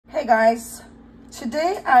Okay guys,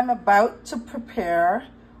 today I'm about to prepare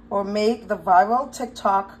or make the viral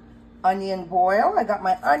TikTok onion boil. I got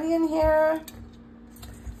my onion here.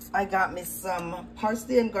 I got me some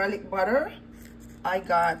parsley and garlic butter. I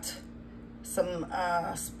got some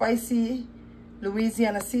spicy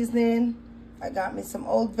Louisiana seasoning. I got me some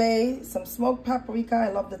Old Bay, some smoked paprika. I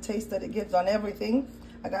love the taste that it gives on everything.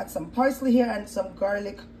 I got some parsley here and some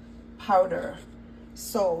garlic powder.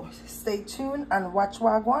 So stay tuned and watch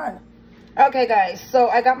Wagwan. Okay guys, so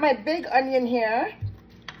I got my big onion here.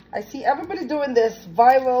 I see everybody doing this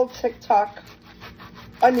viral TikTok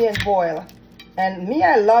onion boil. And me,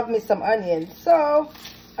 I love me some onions. So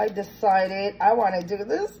I decided I want to do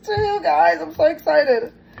this too, guys. I'm so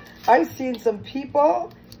excited. I've seen some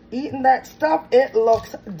people eating that stuff. It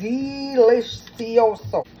looks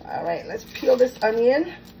delicioso. All right, let's peel this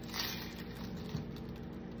onion.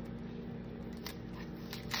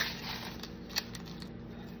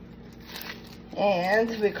 And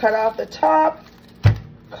we cut off the top,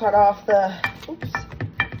 cut off the,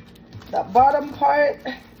 the bottom part.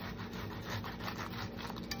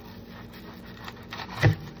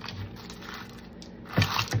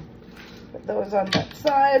 Put those on that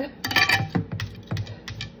side.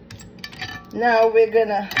 Now we're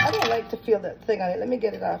gonna, I don't like to feel that thing on it. Let me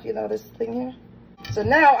get it off. You know this thing here? So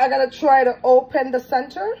now I gotta try to open the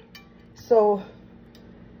center. So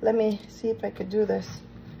let me see if I could do this.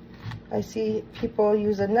 I see people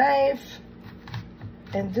use a knife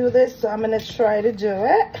and do this, so I'm gonna try to do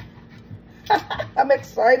it. I'm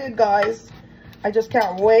excited, guys. I just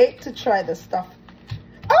can't wait to try this stuff.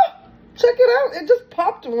 Oh, check it out. It just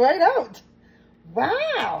popped right out.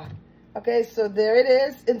 Wow. Okay, so there it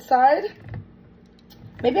is inside.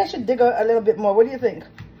 Maybe I should dig a little bit more. What do you think?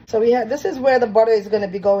 So we have, this is where the butter is gonna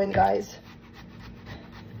be going, guys.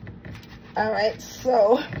 All right,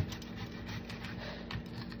 so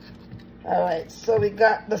we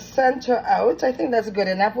got the center out. I think that's good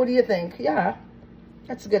enough. What do you think? Yeah,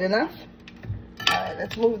 that's good enough. All right,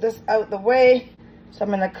 let's move this out the way. So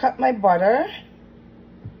I'm gonna cut my butter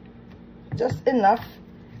just enough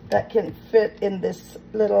that can fit in this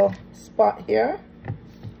little spot here.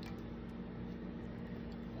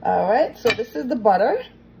 All right, so this is the butter.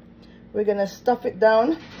 We're gonna stuff it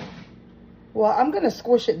down. Well, I'm gonna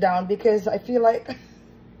squish it down because I feel like,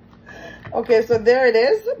 okay, so there it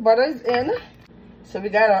is, butter's in. So we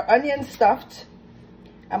got our onion stuffed.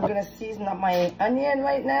 I'm gonna season up my onion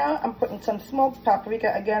right now. I'm putting some smoked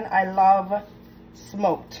paprika. Again, I love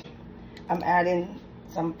smoked. I'm adding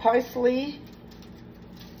some parsley.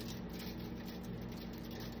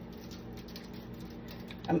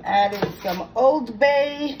 I'm adding some Old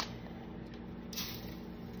Bay.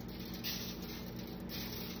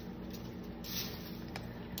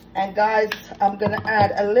 And guys, I'm gonna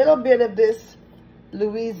add a little bit of this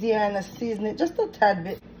Louisiana seasoning, just a tad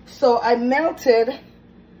bit. So I melted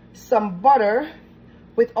some butter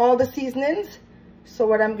with all the seasonings. So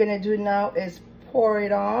what I'm gonna do now is pour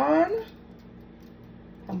it on.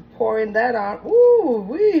 I'm pouring that on. Ooh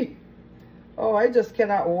wee. Oh, I just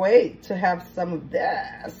cannot wait to have some of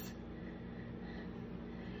this.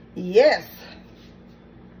 Yes.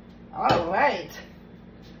 All right.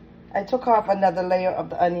 I took off another layer of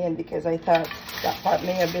the onion because I thought that part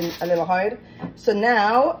may have been a little hard. So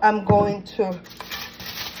now I'm going to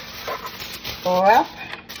wrap.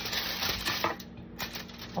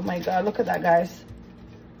 Oh my God, look at that, guys.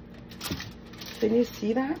 Can you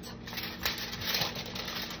see that?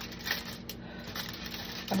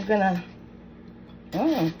 I'm gonna,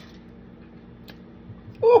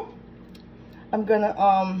 I'm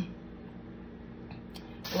gonna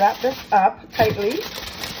wrap this up tightly.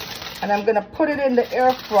 And I'm gonna put it in the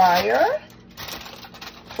air fryer.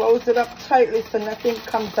 Close it up tightly so nothing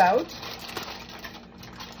comes out.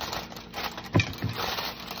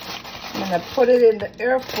 I'm gonna put it in the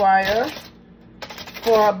air fryer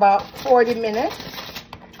for about 40 minutes.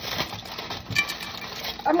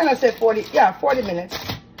 I'm gonna say 40 minutes.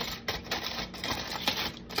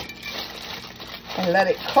 And let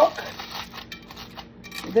it cook.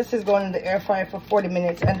 This is going in the air fryer for 40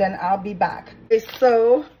 minutes and then I'll be back. Okay,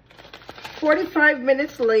 so 45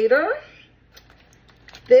 minutes later,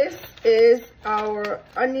 this is our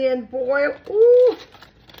onion boil. Ooh,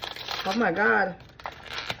 oh my God.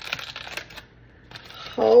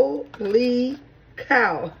 Holy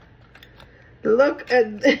cow. Look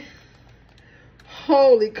at this.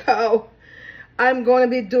 Holy cow. I'm going to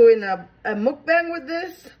be doing a mukbang with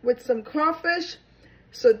this, with some crawfish.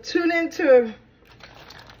 So tune into,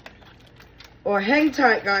 or hang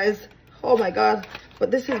tight, guys. Oh my God. But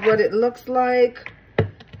this is what it looks like.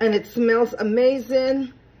 And it smells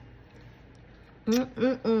amazing.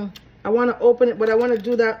 I want to open it, but I want to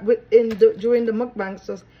do that during the mukbang,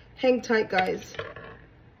 so hang tight, guys.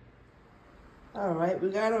 All right, we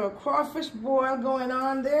got our crawfish boil going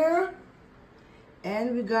on there.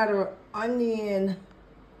 And we got our onion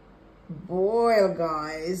boil,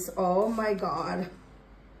 guys. Oh my God.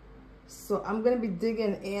 So I'm going to be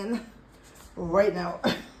digging in right now.